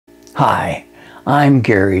Hi, I'm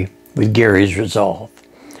Gary with Gary's Resolve.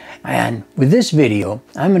 And with this video,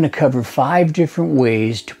 I'm going to cover 5 different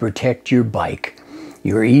ways to protect your bike,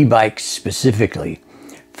 your e-bike specifically,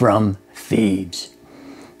 from thieves.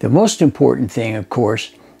 The most important thing, of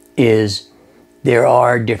course, is there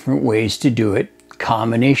are different ways to do it,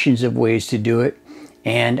 combinations of ways to do it,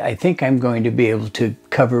 and I think I'm going to be able to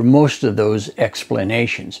cover most of those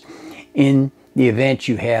explanations. In the event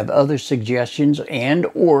you have other suggestions and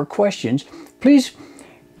or questions, please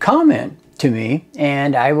comment to me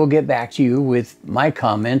and I will get back to you with my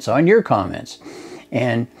comments on your comments.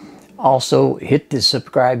 And also hit the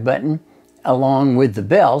subscribe button along with the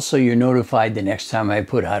bell so you're notified the next time I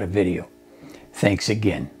put out a video. Thanks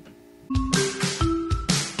again.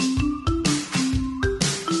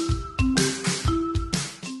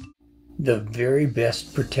 The very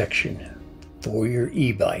best protection for your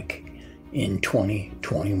e-bike in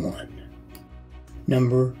 2021.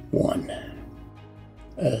 Number 1,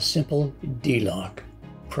 a simple D-lock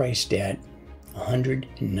priced at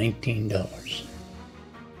 $119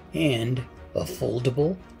 and a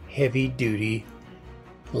foldable heavy-duty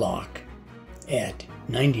lock at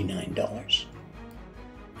 $99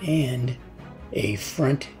 and a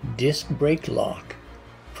front disc brake lock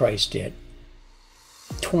priced at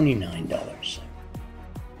 $29.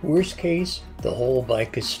 Worst case, the whole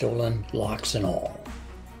bike is stolen, locks and all.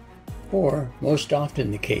 Or, most often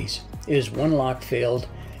the case, is one lock failed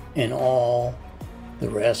and all the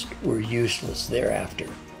rest were useless thereafter,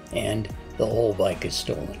 and the whole bike is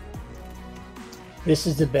stolen. This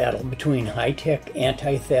is the battle between high-tech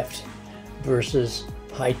anti-theft versus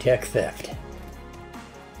high-tech theft.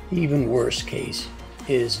 The even worse case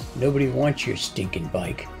is nobody wants your stinking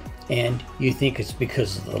bike, and you think it's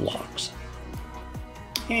because of the locks.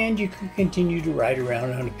 And you can continue to ride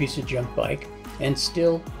around on a piece of junk bike and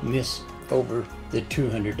still miss over the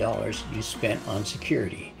 $200 you spent on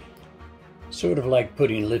security. Sort of like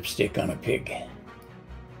putting lipstick on a pig.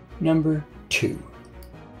 Number 2,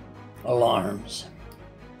 alarms.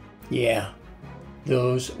 Yeah,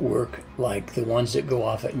 those work like the ones that go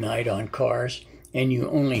off at night on cars, and you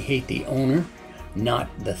only hate the owner, not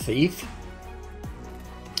the thief.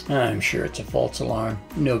 I'm sure it's a false alarm,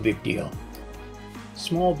 no big deal.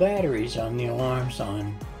 Small batteries on the alarms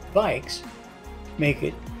on bikes make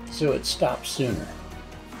it so it stops sooner.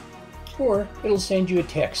 Or it'll send you a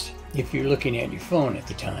text if you're looking at your phone at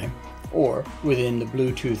the time, or within the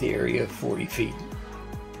Bluetooth area of 40 feet.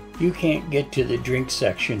 You can't get to the drink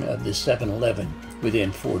section of the 7-Eleven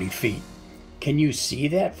within 40 feet. Can you see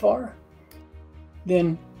that far?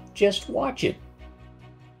 Then just watch it.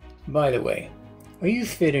 By the way, are you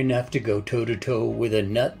fit enough to go toe-to-toe with a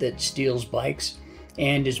nut that steals bikes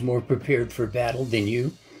and is more prepared for battle than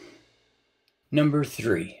you? Number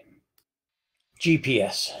 3,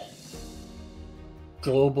 GPS.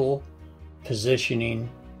 Global Positioning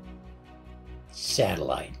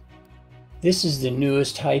Satellite. This is the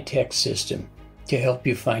newest high-tech system to help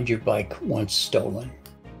you find your bike once stolen.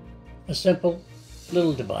 A simple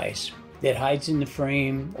little device that hides in the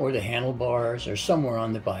frame or the handlebars or somewhere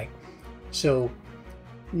on the bike, so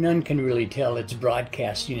none can really tell it's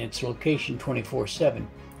broadcasting its location 24/7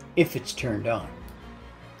 if it's turned on.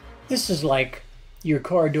 This is like your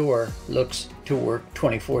car door looks to work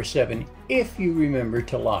 24/7 if you remember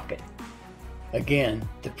to lock it. Again,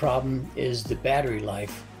 the problem is the battery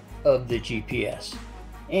life of the GPS,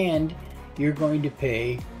 and you're going to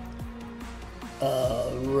pay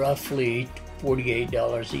roughly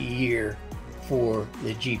 $48 a year for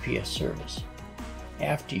the GPS service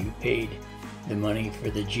after you paid the money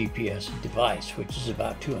for the GPS device, which is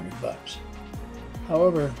about 200 bucks.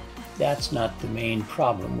 However, that's not the main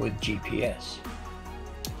problem with GPS.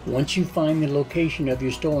 Once you find the location of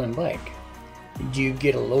your stolen bike, do you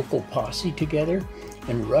get a local posse together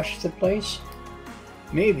and rush the place?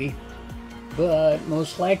 Maybe, but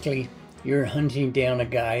most likely you're hunting down a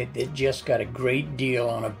guy that just got a great deal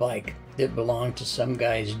on a bike that belonged to some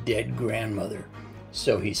guy's dead grandmother,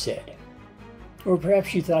 so he said. Or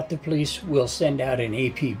perhaps you thought the police will send out an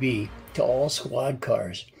APB to all squad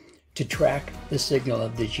cars to track the signal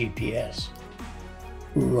of the GPS.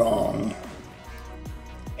 Wrong.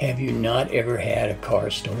 Have you not ever had a car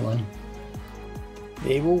stolen?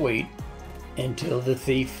 They will wait until the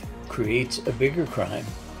thief creates a bigger crime,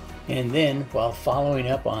 and then while following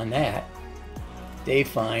up on that, they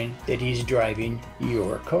find that he's driving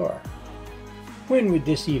your car. When would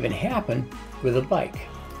this even happen with a bike?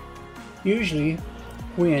 Usually,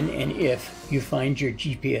 when and if you find your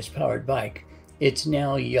GPS-powered bike, it's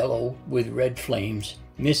now yellow with red flames,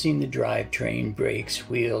 missing the drivetrain, brakes,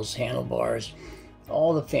 wheels, handlebars,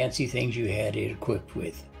 all the fancy things you had it equipped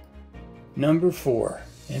with. Number 4,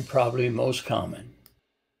 and probably most common.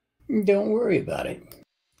 Don't worry about it.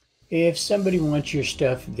 If somebody wants your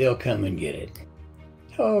stuff, they'll come and get it.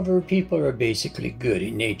 However, people are basically good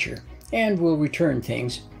in nature and will return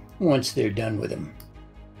things once they're done with them.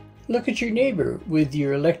 Look at your neighbor with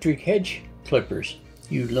your electric hedge clippers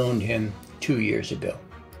you loaned him 2 years ago.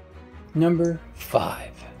 Number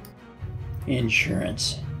 5,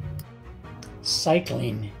 insurance.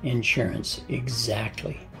 Cycling insurance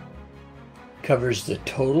exactly covers the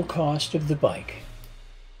total cost of the bike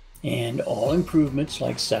and all improvements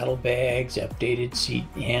like saddlebags, updated seat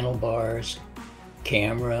handlebars,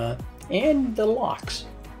 camera, and the locks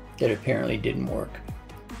that apparently didn't work.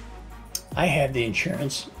 I had the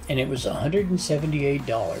insurance and it was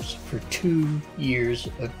 $178 for 2 years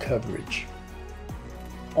of coverage.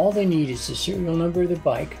 All they need is the serial number of the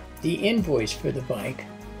bike, the invoice for the bike,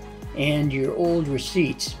 and your old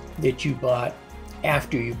receipts that you bought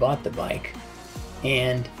after you bought the bike.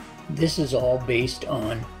 And this is all based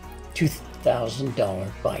on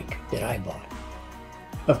 $2,000 bike that I bought.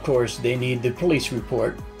 Of course, they need the police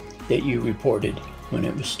report that you reported when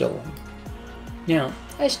it was stolen. Now,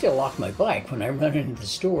 I still lock my bike when I run into the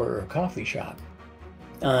store or a coffee shop.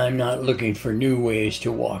 I'm not looking for new ways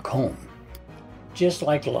to walk home. Just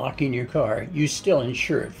like locking your car, you still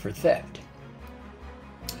insure it for theft.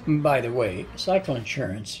 By the way, cycle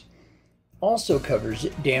insurance also covers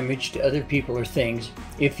damage to other people or things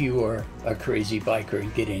if you are a crazy biker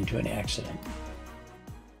and get into an accident.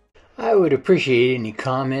 I would appreciate any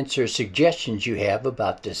comments or suggestions you have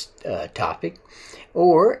about this topic,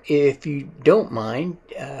 or if you don't mind,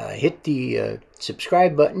 hit the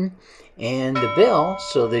subscribe button and the bell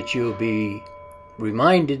so that you'll be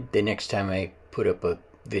reminded the next time I put up a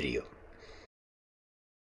video.